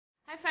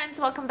Hi friends,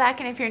 welcome back,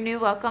 and if you're new,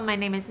 welcome. My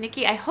name is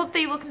Nikki. I hope that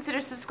you will consider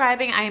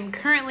subscribing. I am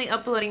currently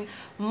uploading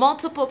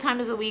multiple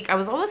times a week. I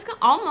was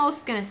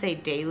almost gonna say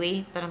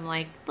daily, but I'm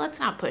like,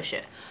 let's not push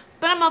it.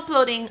 But I'm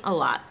uploading a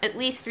lot, at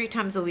least 3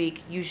 times a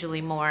week,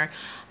 usually more.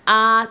 2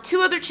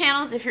 other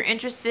channels if you're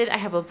interested. I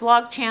have a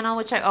vlog channel,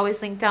 which I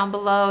always link down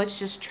below. It's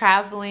just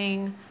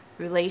traveling,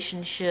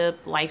 relationship,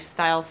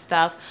 lifestyle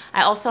stuff.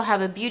 I also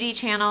have a beauty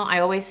channel. I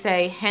always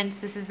say, hence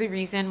this is the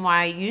reason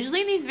why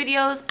usually in these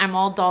videos I'm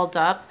all dolled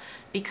up,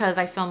 because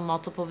I film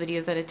multiple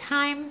videos at a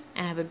time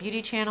and I have a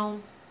beauty channel,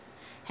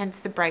 hence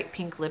the bright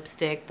pink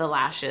lipstick, the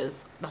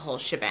lashes, the whole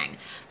shebang.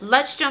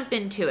 Let's jump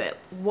into it.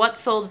 What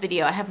sold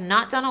video. I have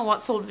not done a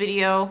what sold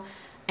video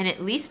in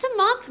at least a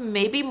month,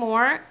 maybe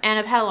more, and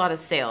I've had a lot of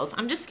sales.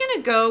 I'm just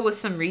gonna go with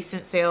some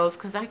recent sales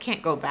because I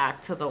can't go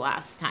back to the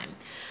last time.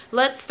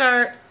 Let's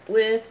start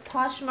with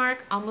Poshmark.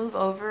 I'll move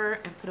over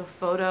and put a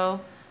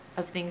photo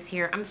of things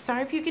here. I'm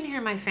sorry if you can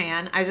hear my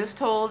fan. I just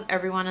told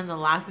everyone in the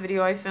last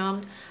video I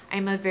filmed,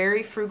 I'm a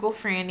very frugal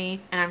franny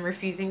and I'm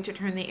refusing to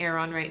turn the air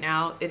on right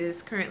now. It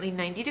is currently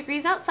 90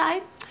 degrees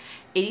outside,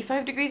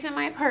 85 degrees in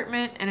my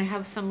apartment, and I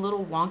have some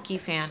little wonky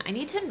fan. I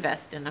need to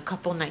invest in a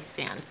couple nice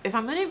fans. If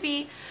I'm gonna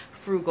be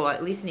frugal, I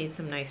at least need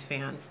some nice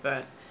fans,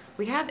 but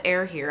we have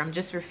air here. I'm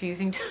just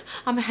refusing to,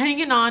 I'm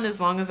hanging on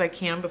as long as I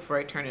can before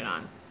I turn it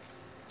on.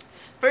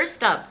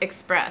 First up,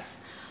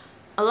 Express.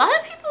 A lot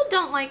of people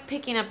don't like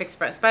picking up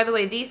Express. By the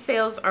way, these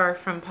sales are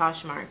from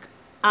Poshmark.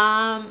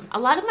 A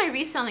lot of my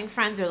reselling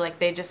friends are like,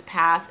 they just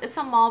pass. It's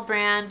a mall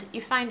brand.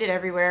 You find it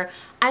everywhere.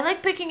 I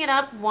like picking it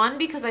up, one,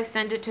 because I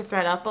send it to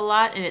ThredUp a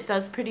lot and it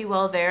does pretty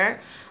well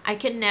there. I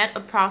can net a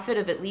profit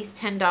of at least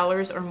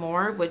 $10 or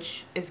more,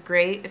 which is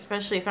great,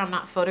 especially if I'm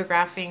not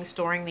photographing,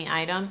 storing the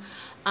item.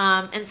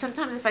 And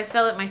sometimes if I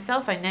sell it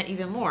myself, I net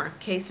even more.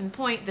 Case in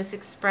point, this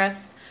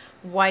Express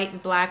white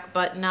and black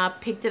button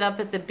up, picked it up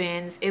at the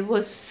bins. It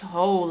was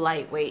so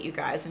lightweight, you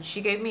guys, and she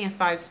gave me a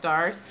 5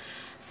 stars.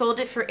 Sold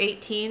it for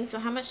 18. So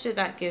how much did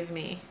that give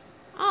me?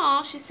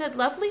 Oh, she said,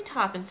 lovely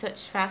top and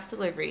such fast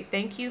delivery.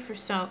 Thank you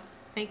so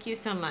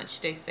much.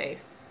 Stay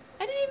safe.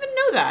 I didn't even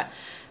know that.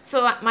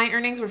 So my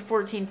earnings were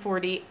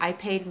 $14.40. I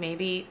paid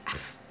maybe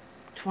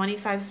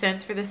 25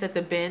 cents for this at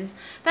the bins.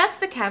 That's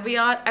the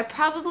caveat. I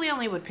probably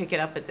only would pick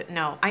it up at the,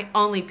 no, I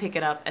only pick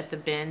it up at the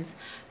bins,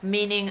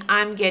 meaning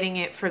I'm getting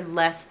it for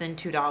less than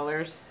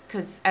 $2,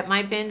 because at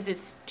my bins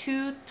it's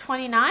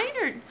 $2.29,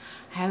 or I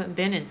haven't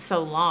been in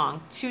so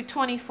long,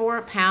 $2.24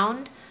 a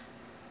pound,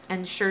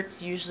 and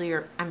shirts usually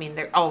are, I mean,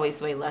 they're always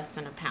way less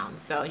than a pound,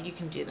 so you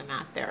can do the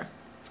math there.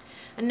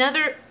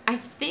 Another, I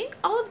think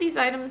all of these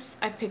items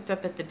I picked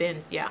up at the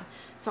bins, yeah.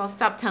 So I'll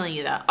stop telling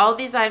you that. All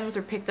these items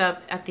are picked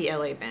up at the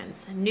LA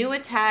bins. New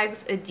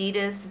tags,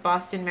 Adidas,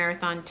 Boston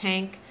Marathon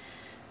tank.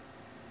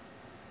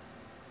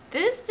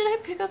 This, did I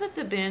pick up at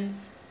the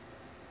bins?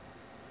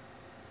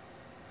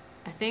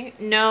 I think,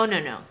 no.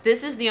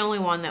 This is the only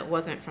one that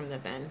wasn't from the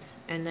bins.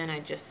 And then I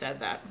just said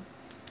that.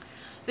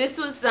 This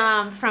was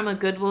from a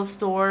Goodwill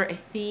store. I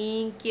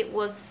think it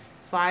was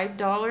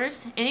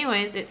 $5.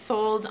 Anyways, it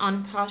sold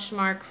on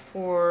Poshmark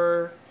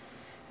for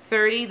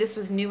 $30. This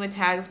was new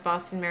tags,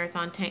 Boston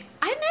Marathon tank.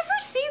 I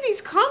never see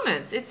these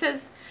comments. It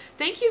says,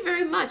 thank you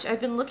very much. I've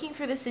been looking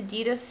for this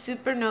Adidas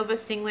Supernova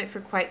singlet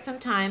for quite some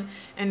time,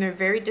 and they're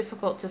very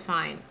difficult to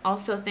find.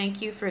 Also,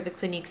 thank you for the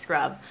Clinique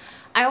scrub.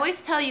 I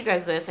always tell you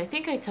guys this. I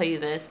think I tell you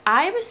this.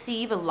 I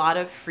receive a lot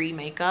of free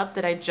makeup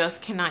that I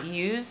just cannot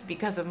use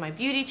because of my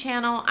beauty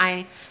channel.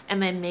 I'm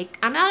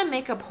not a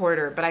makeup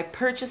hoarder, but I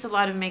purchase a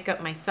lot of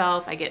makeup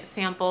myself. I get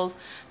samples.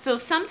 So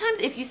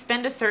sometimes if you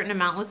spend a certain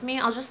amount with me,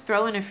 I'll just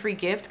throw in a free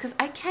gift because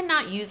I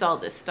cannot use all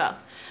this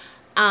stuff.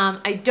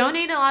 I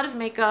donate a lot of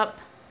makeup,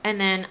 and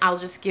then I'll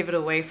just give it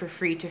away for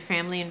free to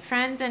family and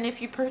friends, and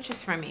if you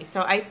purchase from me.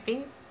 So I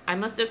think I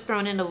must have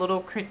thrown in a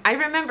little, I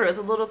remember it was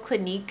a little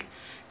Clinique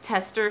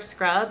tester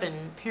scrub,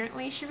 and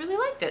apparently she really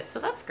liked it, so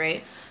that's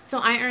great. So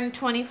I earned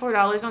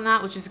 $24 on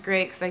that, which is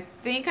great because I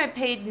think I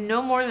paid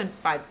no more than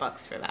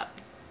 $5 for that.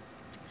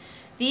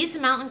 These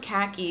mountain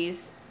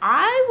khakis,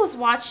 I was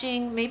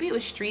watching, maybe it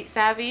was Street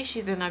Savvy,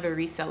 she's another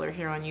reseller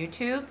here on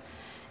YouTube,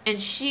 and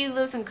she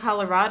lives in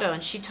Colorado,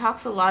 and she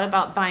talks a lot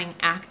about buying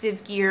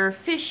active gear,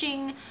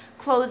 fishing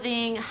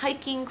clothing,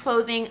 hiking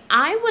clothing.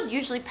 I would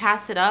usually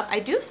pass it up. I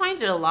do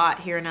find it a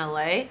lot here in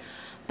LA,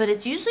 but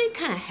it's usually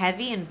kind of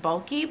heavy and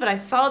bulky. But I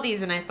saw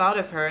these and I thought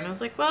of her, and I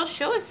was like, well,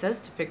 she always says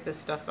to pick this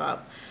stuff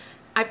up.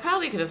 I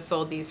probably could have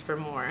sold these for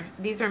more.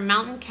 These are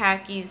mountain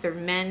khakis. They're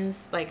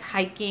men's, like,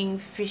 hiking,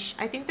 fish.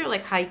 I think they're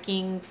like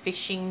hiking,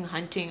 fishing,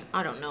 hunting,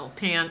 I don't know,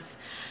 pants.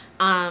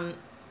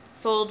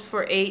 Sold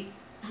for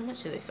how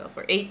much did they sell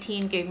for?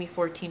 18, gave me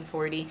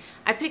 $14.40.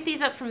 I picked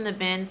these up from the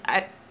bins.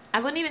 I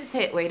wouldn't even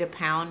say it weighed a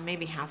pound,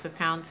 maybe half a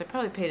pound, so I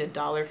probably paid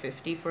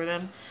 $1.50 for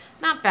them.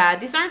 Not bad.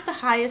 These aren't the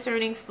highest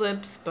earning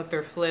flips, but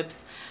they're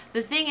flips.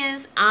 The thing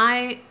is,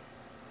 I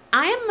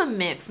am a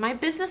mix. My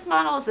business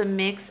model is a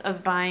mix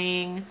of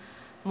buying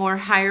more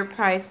higher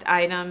priced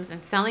items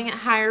and selling at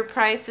higher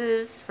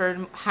prices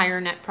for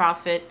higher net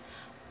profit,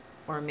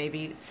 or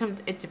maybe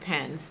it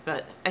depends,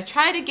 but I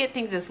try to get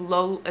things as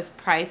low as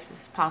price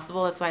as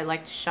possible. That's why I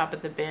like to shop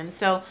at the bin.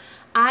 So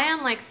I,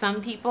 unlike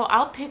some people,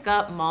 I'll pick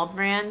up mall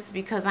brands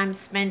because I'm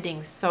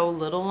spending so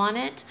little on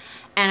it,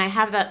 and I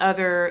have that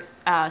other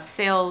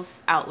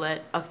sales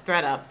outlet of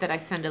ThredUp that I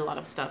send a lot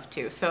of stuff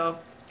to. So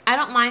I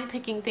don't mind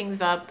picking things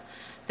up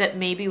that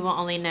maybe will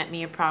only net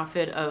me a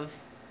profit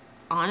of,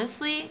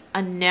 honestly,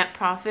 a net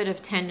profit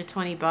of 10 to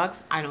 20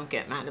 bucks. I don't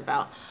get mad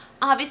about.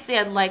 Obviously,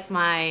 I'd like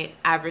my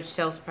average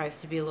sales price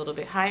to be a little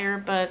bit higher,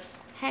 but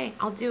hey,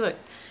 I'll do it.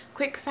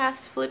 Quick,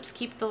 fast flips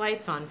keep the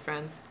lights on,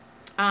 friends.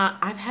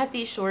 I've had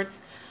these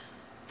shorts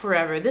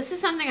forever. This is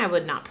something I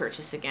would not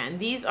purchase again.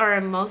 These are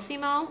a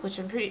Mosimo, which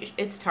I'm pretty,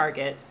 it's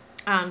Target.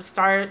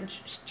 Star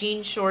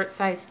jean short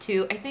size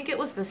 2. I think it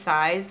was the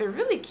size. They're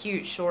really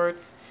cute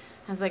shorts.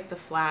 Has like the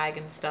flag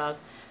and stuff.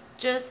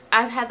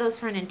 I've had those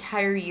for an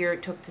entire year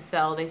it took to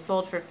sell. They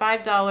sold for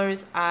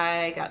 $5.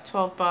 I got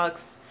 12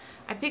 bucks.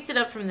 I picked it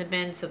up from the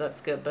bin, so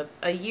that's good. But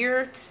a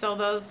year to sell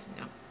those,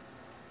 no.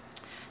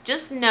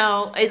 Just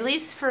know, at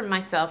least for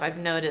myself, I've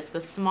noticed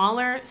the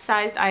smaller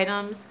sized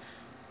items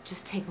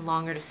just take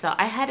longer to sell.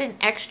 I had an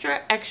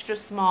extra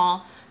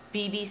small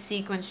BB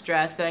sequence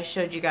dress that I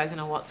showed you guys in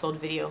a What Sold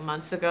video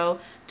months ago.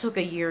 Took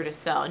a year to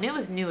sell, and it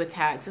was new with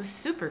tags. It was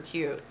super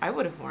cute. I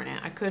would have worn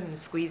it. I couldn't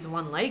squeeze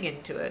one leg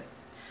into it.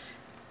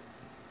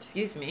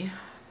 Excuse me,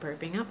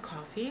 burping up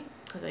coffee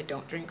because I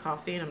don't drink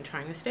coffee and I'm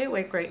trying to stay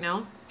awake right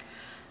now.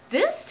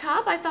 This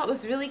top I thought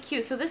was really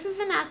cute. So this is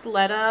an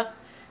Athleta,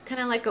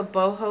 kind of like a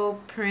boho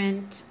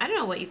print. I don't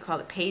know what you call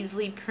it,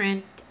 paisley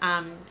print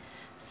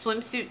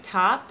swimsuit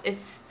top.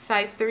 It's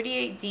size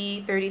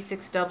 38D,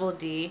 36 double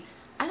D.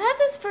 I've had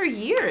this for a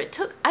year.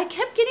 I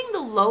kept getting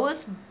the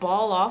lowest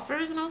ball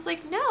offers, and I was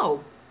like,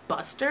 no,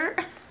 buster.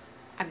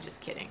 I'm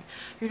just kidding.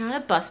 You're not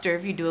a buster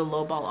if you do a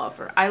low ball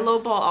offer. I low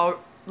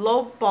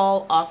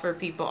ball offer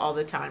people all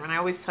the time, and I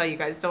always tell you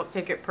guys, don't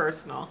take it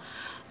personal.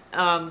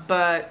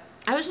 But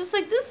I was just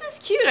like, this is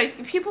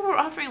cute. People were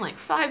offering like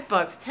 $5,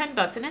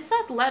 $10, and it's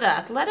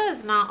Athleta. Athleta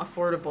is not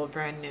affordable,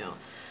 brand new.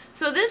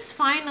 So this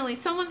finally,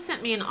 someone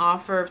sent me an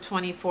offer of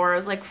 $24. I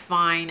was like,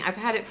 fine. I've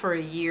had it for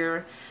a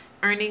year.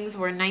 Earnings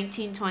were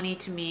 $19.20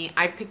 to me.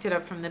 I picked it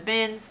up from the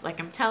bins,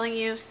 like I'm telling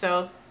you.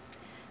 So,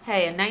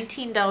 hey, a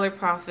 $19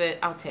 profit,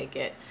 I'll take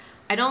it.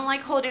 I don't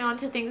like holding on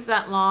to things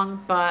that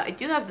long, but I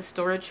do have the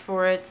storage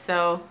for it,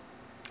 so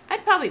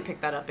I'd probably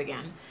pick that up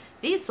again.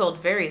 These sold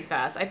very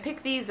fast. I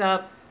picked these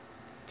up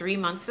 3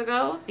 months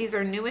ago. These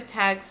are new with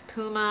tags,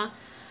 Puma,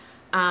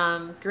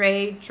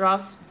 gray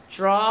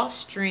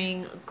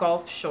drawstring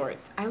golf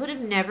shorts. I would have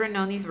never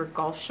known these were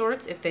golf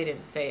shorts if they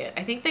didn't say it.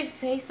 I think they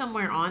say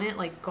somewhere on it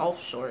like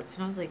golf shorts,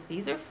 and I was like,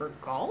 these are for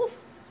golf?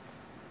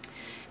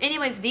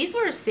 Anyways, these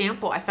were a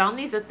sample. I found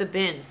these at the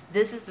bins.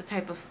 This is the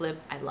type of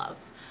flip I love.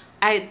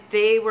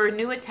 They were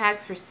new with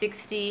tags for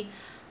 $60.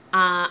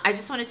 I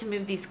just wanted to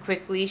move these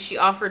quickly. She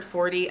offered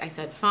 $40. I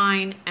said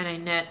fine, and I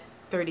net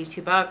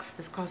 32 bucks.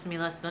 This cost me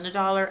less than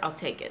 $1. I'll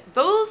take it.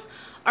 Those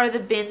are the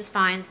bins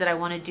finds that I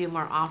want to do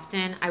more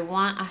often. I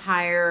want a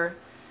higher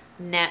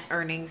net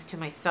earnings to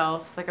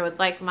myself. Like I would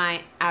like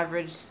my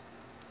average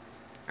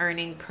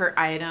earning per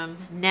item,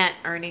 net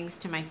earnings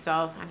to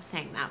myself. I'm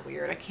saying that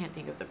weird. I can't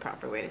think of the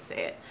proper way to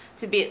say it.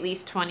 To be at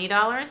least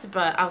 $20,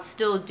 but I'll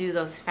still do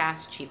those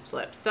fast, cheap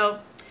flips. So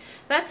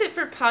that's it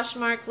for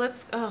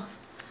Poshmark.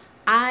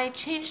 I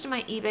changed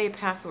my eBay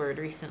password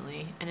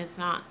recently, and it's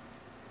not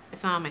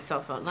on my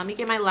cell phone. Let me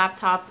get my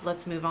laptop.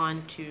 Let's move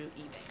on to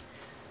eBay.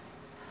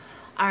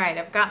 All right,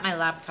 I've got my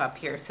laptop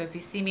here. So if you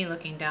see me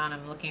looking down,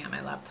 I'm looking at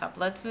my laptop.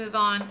 Let's move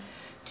on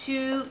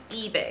to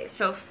eBay.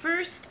 So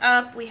first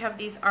up, we have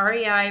these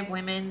REI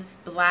women's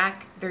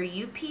black. They're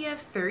UPF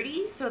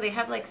 30, so they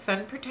have like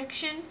sun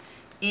protection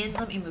in,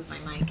 let me move my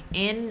mic,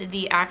 in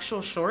the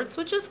actual shorts,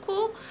 which is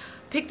cool.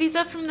 Pick these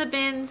up from the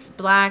bins,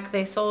 black.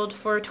 They sold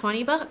for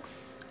 20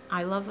 bucks.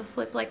 I love a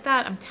flip like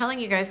that. I'm telling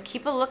you guys,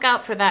 keep a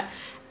lookout for that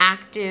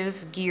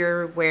active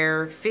gear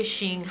wear,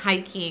 fishing,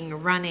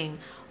 hiking, running,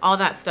 all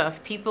that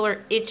stuff. People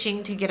are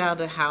itching to get out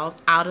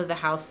of the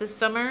house this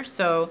summer,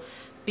 so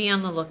be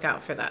on the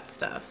lookout for that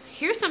stuff.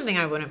 Here's something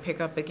I wouldn't pick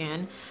up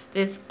again.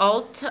 This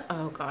Ulta,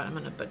 oh God, I'm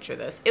gonna butcher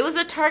this. It was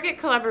a Target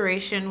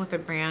collaboration with a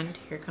brand.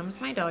 Here comes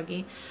my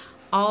doggy.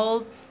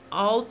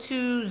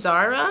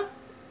 Altuzarra.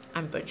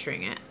 I'm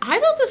butchering it.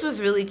 I thought this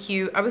was really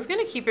cute. I was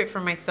gonna keep it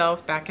for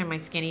myself back in my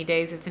skinny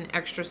days. It's an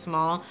extra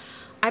small.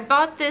 I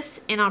bought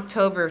this in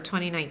October of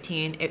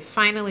 2019. It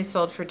finally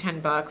sold for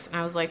 10 bucks, and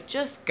I was like,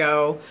 just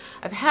go.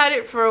 I've had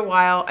it for a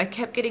while. I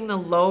kept getting the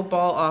low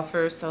ball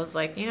offers, so I was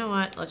like, you know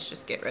what? Let's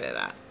just get rid of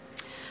that.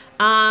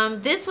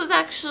 This was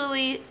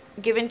actually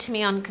given to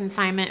me on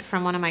consignment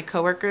from one of my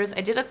coworkers.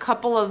 I did a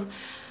couple of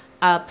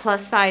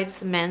plus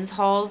size men's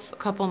hauls a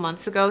couple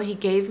months ago. He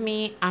gave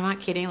me, I'm not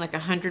kidding, like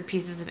 100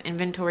 pieces of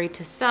inventory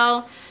to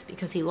sell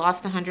because he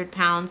lost 100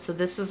 pounds. So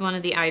this was one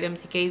of the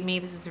items he gave me.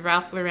 This is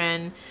Ralph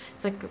Lauren.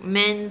 It's like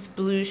men's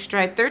blue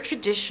stripe. They're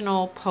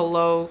traditional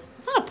polo.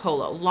 It's not a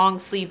polo, long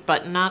sleeve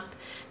button up.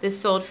 This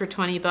sold for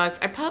 20 bucks.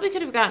 I probably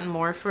could have gotten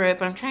more for it,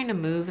 but I'm trying to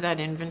move that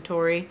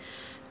inventory.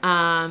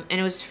 And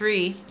it was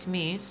free to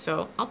me,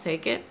 so I'll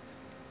take it.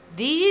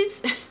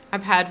 These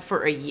I've had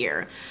for a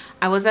year.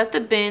 I was at the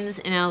bins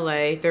in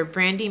LA. They're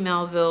Brandy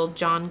Melville,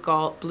 John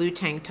Galt, blue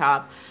tank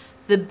top.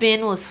 The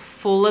bin was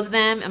full of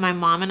them, and my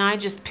mom and I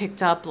just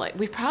picked up, like,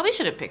 we probably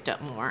should have picked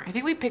up more. I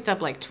think we picked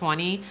up like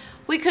 20.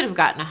 We could have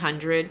gotten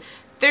 100.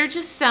 They're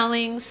just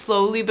selling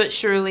slowly but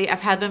surely.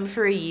 I've had them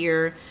for a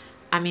year.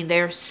 I mean,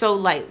 they're so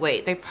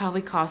lightweight. They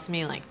probably cost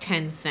me like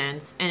 10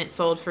 cents, and it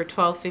sold for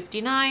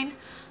 $12.59.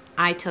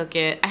 I took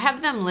it. I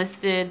have them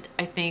listed,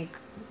 I think,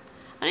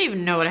 I don't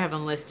even know what I have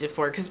them listed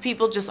for, because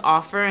people just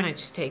offer and I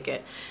just take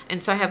it.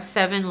 And so I have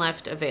 7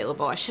 left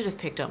available. I should have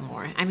picked up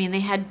more. I mean, they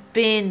had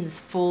bins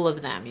full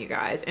of them, you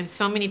guys, and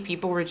so many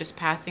people were just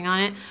passing on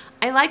it.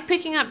 I like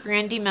picking up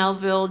Brandy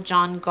Melville,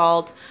 John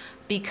Galt,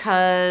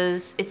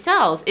 because it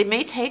sells. It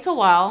may take a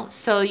while,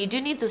 so you do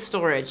need the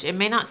storage. It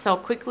may not sell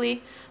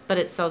quickly, but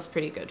it sells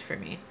pretty good for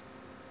me.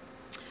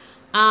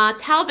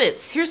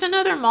 Talbot's. Here's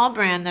another mall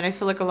brand that I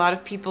feel like a lot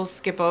of people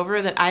skip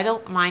over that I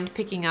don't mind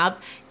picking up.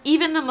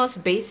 Even the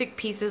most basic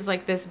pieces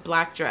like this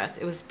black dress.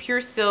 It was pure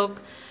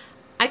silk.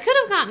 I could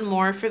have gotten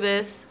more for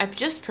this. I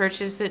just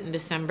purchased it in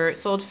December. It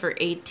sold for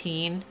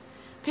 $18.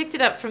 Picked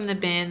it up from the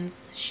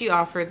bins. She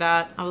offered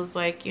that. I was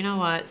like, you know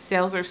what?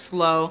 Sales are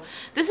slow.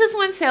 This is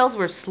when sales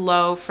were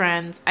slow,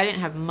 friends. I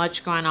didn't have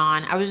much going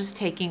on. I was just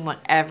taking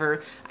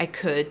whatever I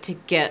could to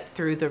get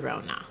through the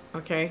Rona.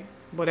 Okay?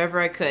 Whatever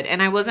I could.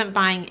 And I wasn't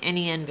buying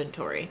any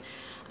inventory.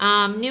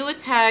 New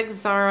tag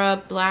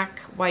Zara black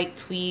white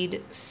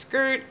tweed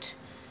skirt.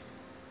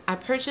 I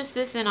purchased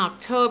this in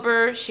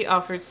October. She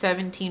offered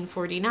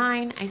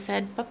 $17.49. I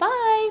said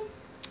bye-bye.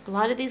 A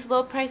lot of these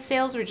low price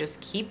sales were just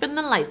keeping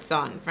the lights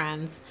on,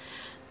 friends.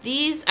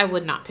 These I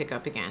would not pick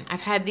up again.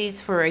 I've had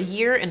these for a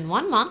year and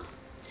 1 month.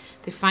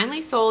 They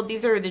finally sold.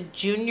 These are the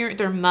junior,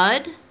 they're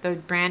Mud, the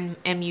brand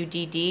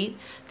MUDD.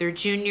 They're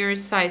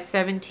juniors, size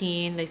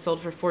 17. They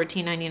sold for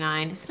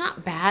 $14.99. It's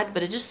not bad,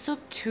 but it just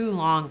took too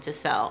long to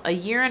sell. A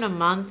year and a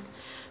month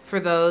for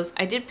those.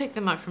 I did pick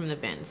them up from the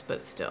bins,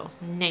 but still,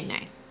 nay,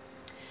 nay.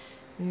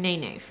 Nay,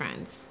 nay,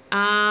 friends.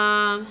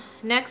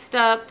 Next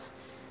up,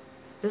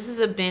 this is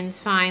a bins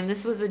find.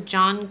 This was a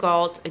John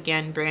Galt,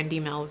 again, Brandy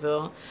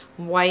Melville,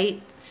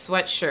 white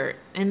sweatshirt.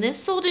 And this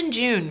sold in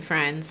June,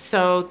 friends.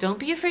 So don't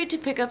be afraid to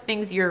pick up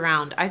things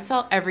year-round. I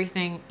sell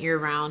everything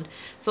year-round.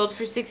 Sold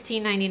for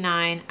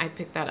 $16.99. I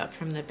picked that up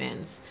from the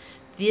bins.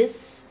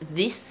 This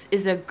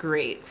is a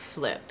great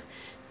flip.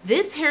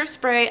 This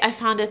hairspray I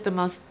found at the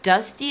most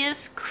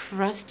dustiest,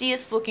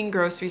 crustiest looking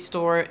grocery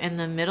store in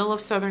the middle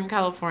of Southern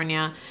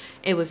California.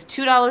 It was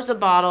 $2 a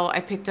bottle. I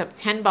picked up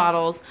 10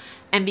 bottles.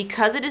 And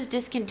because it is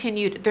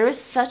discontinued, there is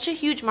such a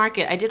huge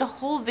market. I did a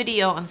whole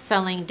video on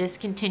selling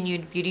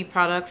discontinued beauty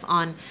products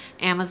on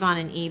Amazon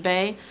and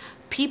eBay.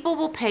 People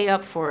will pay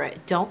up for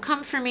it. Don't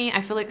come for me. I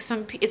feel like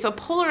it's a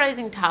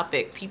polarizing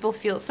topic.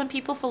 Some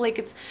people feel like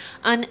it's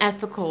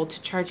unethical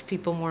to charge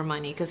people more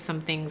money because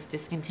something's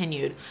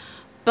discontinued.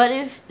 But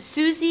if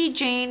Susie,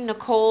 Jane,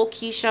 Nicole,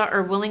 Keisha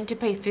are willing to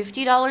pay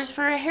 $50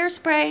 for a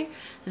hairspray,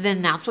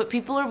 then that's what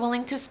people are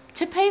willing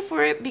to pay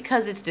for it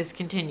because it's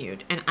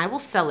discontinued. And I will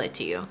sell it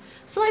to you.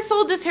 So I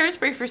sold this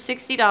hairspray for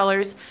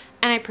 $60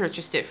 and I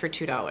purchased it for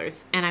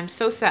 $2. And I'm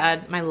so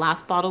sad. My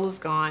last bottle is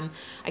gone.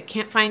 I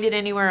can't find it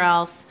anywhere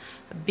else.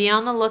 Be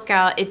on the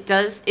lookout.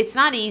 It's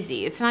not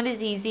easy. It's not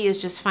as easy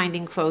as just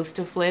finding clothes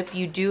to flip.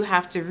 You do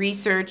have to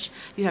research.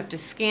 You have to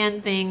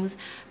scan things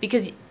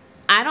because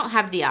I don't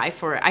have the eye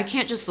for it. I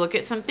can't just look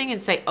at something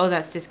and say, oh,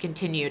 that's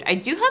discontinued. I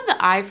do have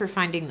the eye for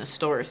finding the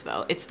stores,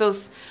 though.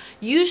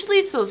 Usually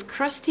it's those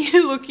crusty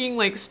looking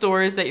like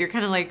stores that you're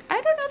kind of like,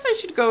 I don't know if I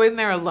should go in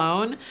there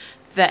alone,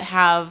 that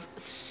have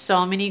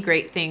so many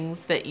great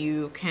things that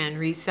you can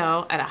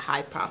resell at a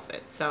high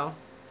profit. So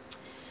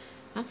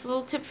that's a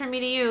little tip from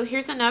me to you.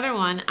 Here's another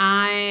one.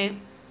 I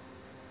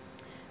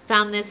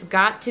found this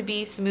Got to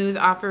Be Smooth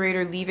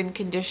Operator leave-in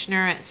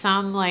conditioner at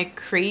some like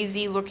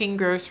crazy looking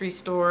grocery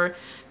store.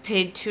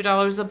 Paid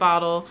 $2 a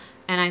bottle,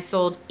 and I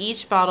sold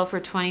each bottle for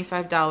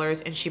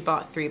 $25, and she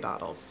bought 3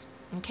 bottles.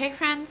 Okay,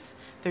 friends?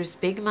 There's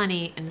big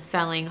money in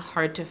selling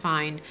hard to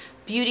find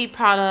beauty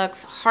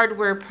products,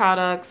 hardware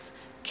products,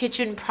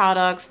 kitchen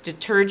products,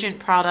 detergent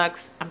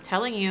products. I'm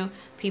telling you,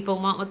 people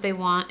want what they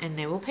want, and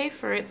they will pay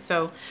for it.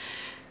 So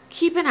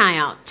keep an eye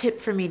out. Tip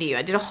from me to you.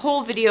 I did a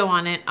whole video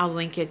on it. I'll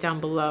link it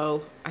down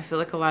below. I feel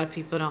like a lot of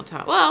people don't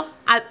talk. Well,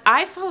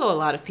 I follow a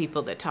lot of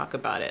people that talk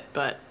about it,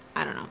 but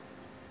I don't know.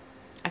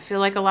 I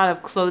feel like a lot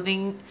of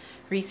clothing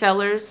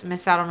resellers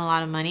miss out on a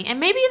lot of money. And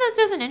maybe that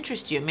doesn't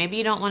interest you. Maybe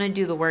you don't want to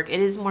do the work.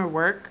 It is more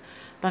work.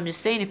 But I'm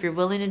just saying, if you're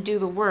willing to do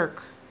the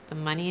work, the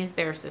money is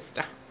there,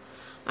 sister.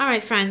 All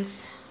right, friends.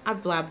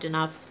 I've blabbed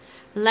enough.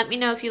 Let me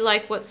know if you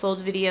like what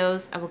sold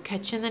videos. I will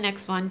catch you in the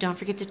next one. Don't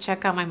forget to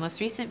check out my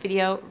most recent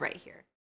video right here.